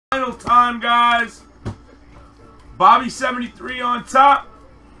real time, guys. Bobby 73 on top.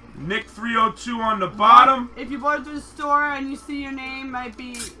 Nick 302 on the bottom. If you bought it through the store and you see your name, might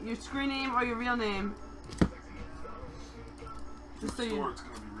be your screen name or your real name. Just so you know. It's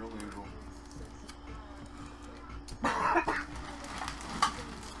gonna be real name.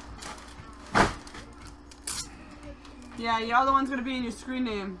 Yeah, your other one's gonna be in your screen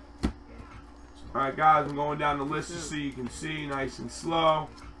name. Alright guys, I'm going down the list just so you can see, nice and slow.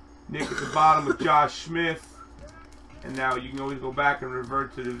 Nick at the bottom with Josh Smith. And now you can always go back and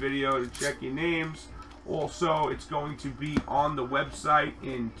revert to the video to check your names. Also, it's going to be on the website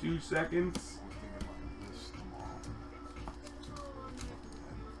in 2 seconds.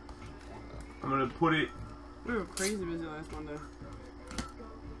 I'm going to put it... We were crazy busy last Monday.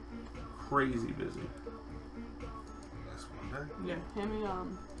 Crazy busy. Last Monday? Yeah, hand me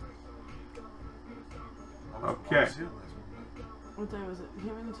Okay. What day was it?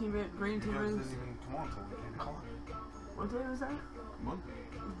 Hand me the team bit, green team You guys bits. didn't even come on until 8 o'clock. What day was that? Monday.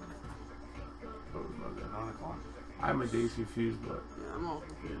 That was Monday. 9 o'clock. I'm a day's confused, but... Yeah, I'm all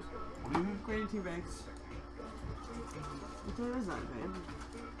confused. What do you mean? Green team banks. What day is that, babe?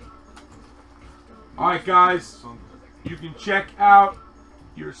 Alright guys, Sunday. you can check out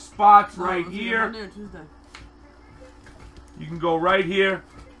your spots right Was it here. Monday or Tuesday? You can go right here.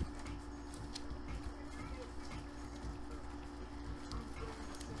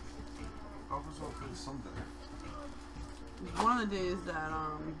 I was off on Sunday. It was one of the days that,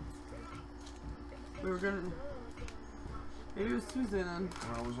 we were gonna... Maybe it was Tuesday then.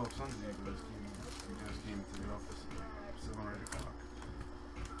 When I was off Sunday, you guys came to the office at 7 or 8 o'clock.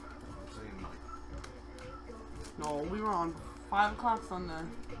 I'm saying like... No, we were on 5 o'clock Sunday.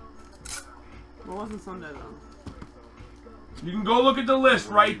 Well, it wasn't Sunday though. You can go look at the list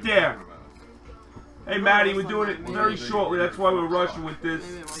right there. Hey Maddie, we're doing it very shortly. That's why we're rushing with this.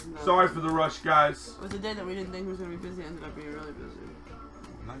 Maybe it wasn't that. Sorry for the rush, guys. It was a day that we didn't think was gonna be busy. Ended up being really busy.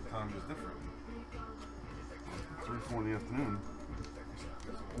 Nighttime is different. 3, 4 in the afternoon.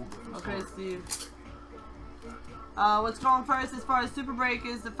 Okay, Steve. What's going first as far as Super Break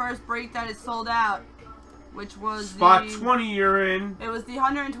is the first break that is sold out, which was Spot 20 you're in. It was the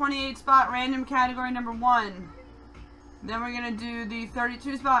 128 spot random category number 1. Then we're gonna do the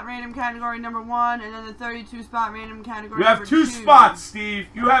 32 spot random category number 1, and then the 32 spot random category You number have 2 2. spots, Steve.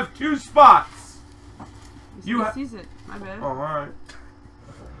 You have 2 spots. You sees it. My bad. Oh, alright.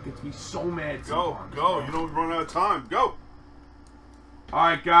 Gets me so mad. Go, sometimes. go. You don't run out of time. Go.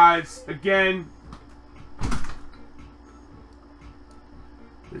 Alright, guys. Again.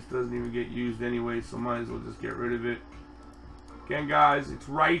 This doesn't even get used anyway, so might as well just get rid of it. Again, guys, it's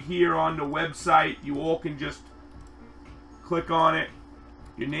right here on the website. You all can just click on it.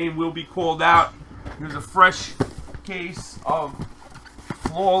 Your name will be called out. Here's a fresh case of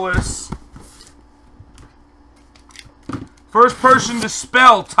Flawless. First person to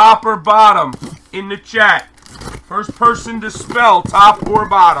spell top or bottom in the chat. First person to spell top or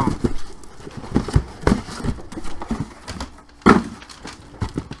bottom.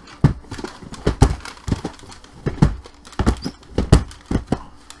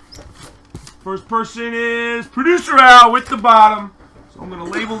 First person is Producer Al with the bottom. So I'm going to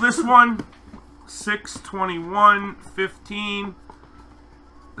label this one 6/21/15.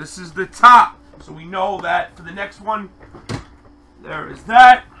 This is the top. So we know that for the next one, there is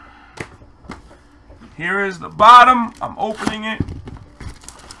that. Here is the bottom. I'm opening it.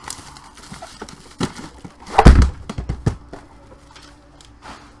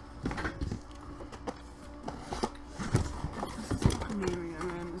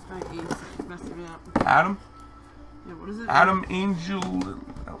 Adam? Yeah, what is it? Adam Angel.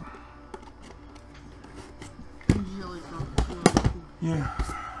 Yeah.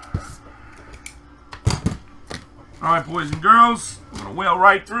 Alright, boys and girls. I'm going to whale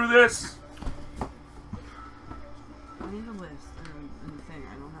right through this. I need a list in the thing.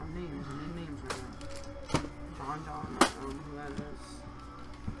 I don't have names. I need names right now. John, I don't know who that is.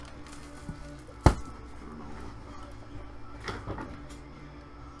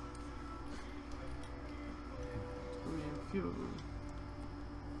 A few of them.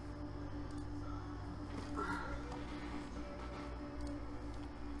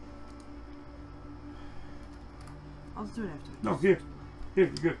 I'll just do it after. No, here. Here,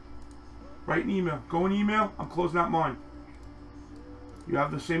 you're good. Write an email. Go in email. I'm closing out mine. You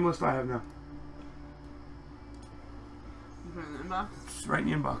have the same list I have now. You put it in the inbox? Just right in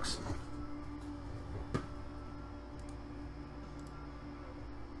the inbox.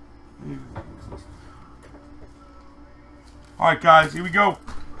 Alright guys, here we go.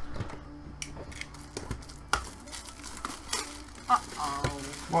 Uh-oh.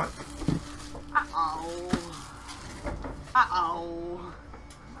 What? Uh-oh. Uh-oh.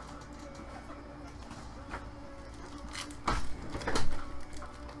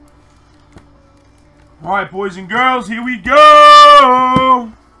 Alright, boys and girls, here we go!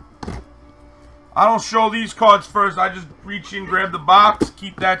 I don't show these cards first. I just reach in, grab the box,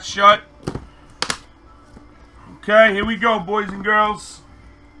 keep that shut. Okay, here we go, boys and girls.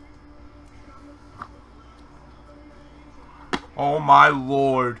 Oh, my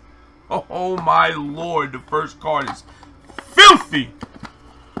Lord. Oh, my Lord. The first card is filthy.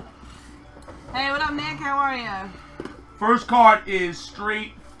 Hey, what up, Nick? How are you? First card is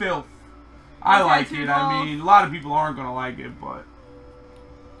straight filth. I like it. I Wolf. mean, a lot of people aren't going to like it, but...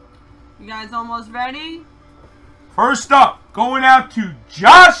 You guys almost ready? First up, going out to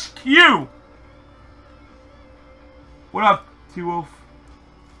Josh Q. What up, T-Wolf?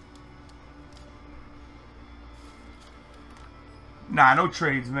 Nah, no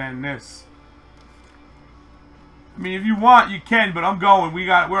trades, man. This. I mean, if you want, you can, but I'm going.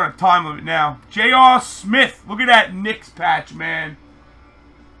 We're on a time limit now. J.R. Smith. Look at that Knicks patch, man.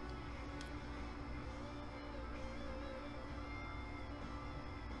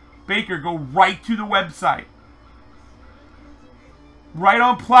 Baker, go right to the website. Right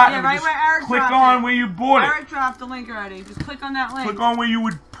on Platinum. Yeah, right where Eric click dropped on it. where you bought it. Eric dropped the link already. Just click on that link. Click on where you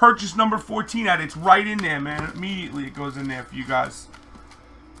would purchase number 14 at. It's right in there, man. Immediately it goes in there for you guys.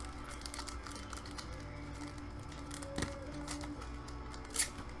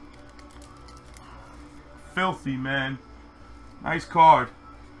 Filthy, man. Nice card.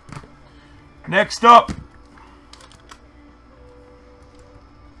 Next up.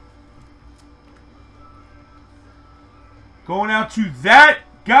 Going out to that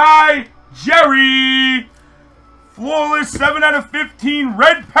guy, Jerry. Flawless 7 out of 15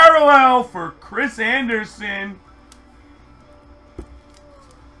 red parallel for Chris Anderson.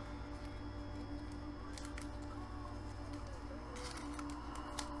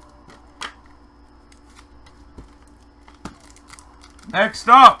 Next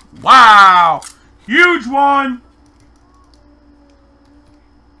up, wow, huge one.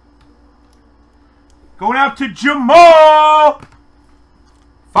 Going out to Jamal.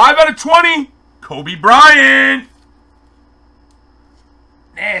 5 out of 20, Kobe Bryant.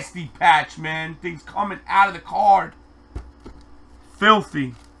 Nasty patch, man. Things coming out of the card.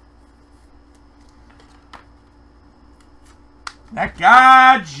 Filthy. That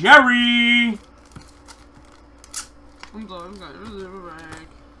guy, Jerry. I'm sorry.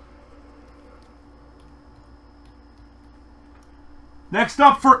 Next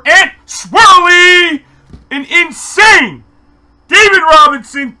up for Ant Swirly, an insane David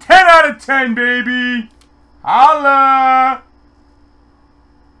Robinson, 10 out of 10, baby. Holla.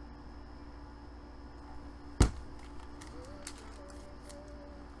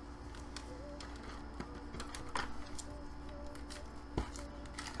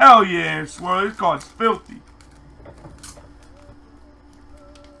 Hell yeah, Swirly. This card's filthy.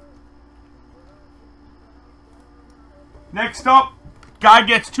 Next up, guy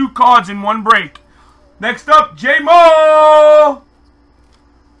gets 2 cards in 1 break. Next up, J-Mo.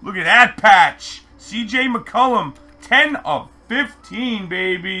 Look at that patch. C.J. McCollum, 10 of 15,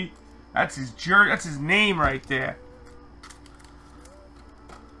 baby. That's his That's his name right there.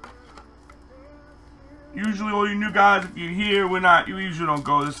 Usually, all you new guys, if you're here, we usually don't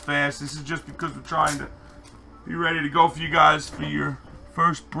go this fast. This is just because we're trying to be ready to go for you guys for your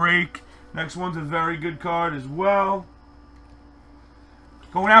first break. Next one's a very good card as well.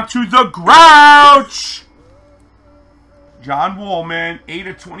 Going out to the Grouch. John Wall, man. 8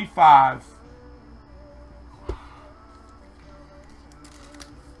 of 25.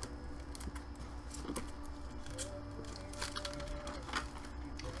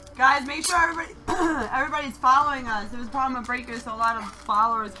 Guys, make sure everybody's following us. There was a problem with breakers, so a lot of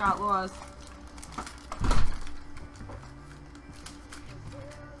followers got lost.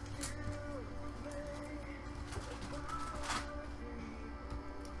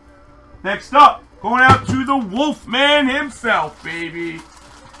 Next up, going out to the Wolfman himself, baby.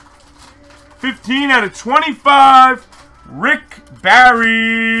 15 out of 25, Rick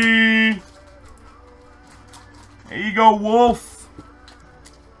Barry. There you go, Wolf.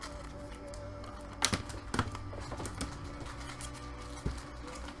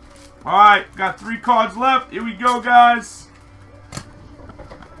 Alright, got 3 cards left. Here we go, guys.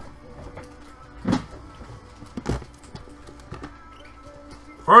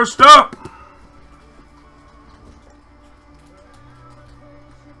 First up,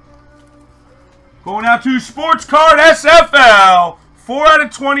 going out to Sports Card SFL, 4 out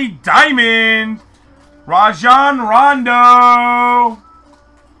of 20 Diamond, Rajon Rondo.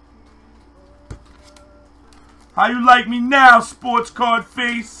 How you like me now, sports card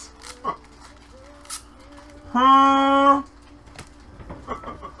face? Huh?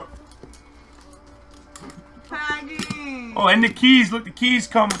 Paggy. Oh, and the keys. Look, the keys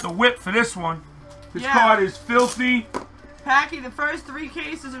come with the whip for this one. This card is filthy. Packy, the first 3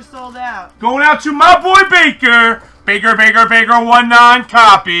 cases are sold out. Going out to my boy Baker. Baker, 1-9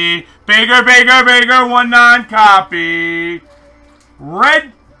 copy. Baker, 1-9 copy.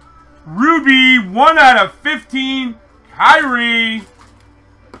 Red Ruby, 1 out of 15. Kyrie.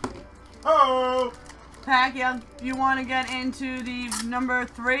 Oh. Packy, you want to get into the number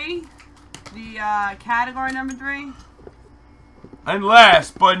 3? The category number 3? And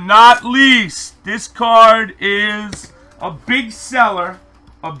last but not least, this card is a big seller.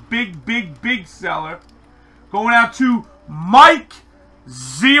 A big seller. Going out to Mike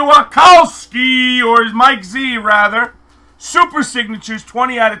Ziwakowski, or is Mike Z rather. Super signatures,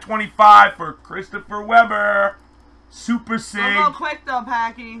 20 out of 25 for Christopher Weber. Super sig. Don't go quick though,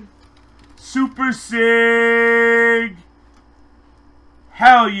 Packy. Super sig.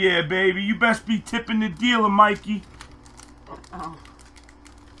 Hell yeah, baby. You best be tipping the dealer, Mikey. Oh.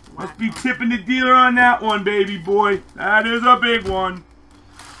 Must be tipping the dealer on that one, baby boy. That is a big one.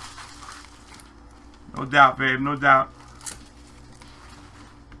 No doubt, babe. No doubt.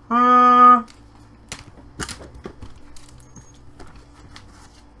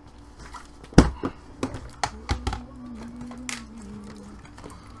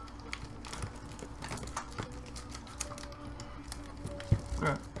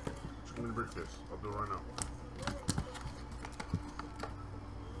 Yeah. Just give me the briefcase. I'll do it right now.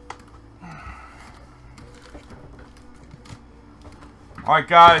 All right,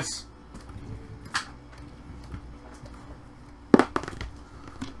 guys.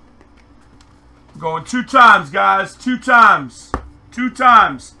 Going 2 times, guys. 2 times. 2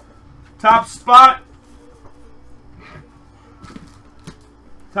 times. Top spot.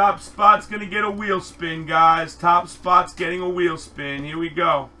 Top spot's going to get a wheel spin, guys. Top spot's getting a wheel spin. Here we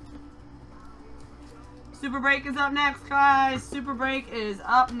go. Super Break is up next, guys. Super Break is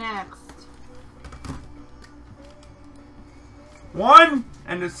up next. 1,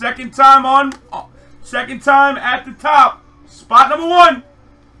 and the second time at the top. Spot number 1.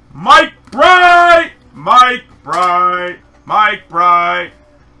 Mike Bright. Mike Bright. Mike Bright.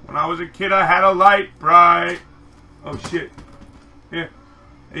 When I was a kid, I had a light bright. Oh shit. Here.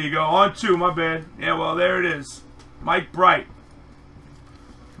 There you go. On 2, my bad. Yeah, well, there it is. Mike Bright.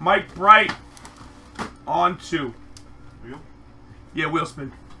 Mike Bright. On 2. Wheel? Yeah, wheel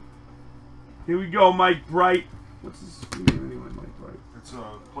spin. Here we go, Mike Bright. What's his name anyway, Mike Bright? It's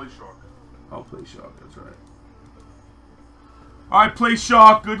Play Shark. Oh, Play Shark. That's right. Alright, Play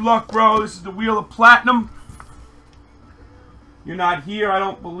Shark. Good luck, bro. This is the Wheel of Platinum. You're not here, I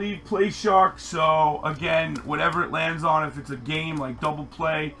don't believe, Play Shark. So, again, whatever it lands on, if it's a game like Double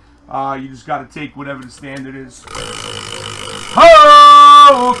Play, you just got to take whatever the standard is. Oh!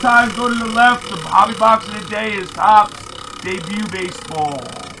 All times go to the left. The hobby box of the day is Topps Debut Baseball.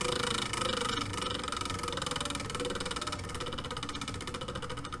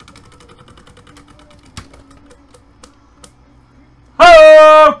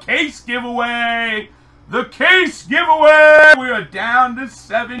 Oh! Case giveaway! The case giveaway! We are down to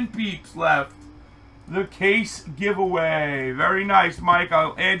 7 peeps left. The case giveaway. Very nice, Mike.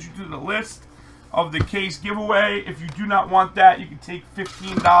 I'll add you to the list of the case giveaway. If you do not want that, you can take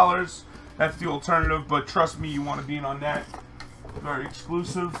 $15. That's the alternative, but trust me, you want to be in on that. Very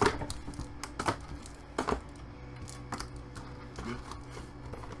exclusive.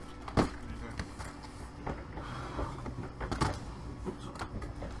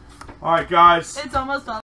 All right, guys. It's almost up.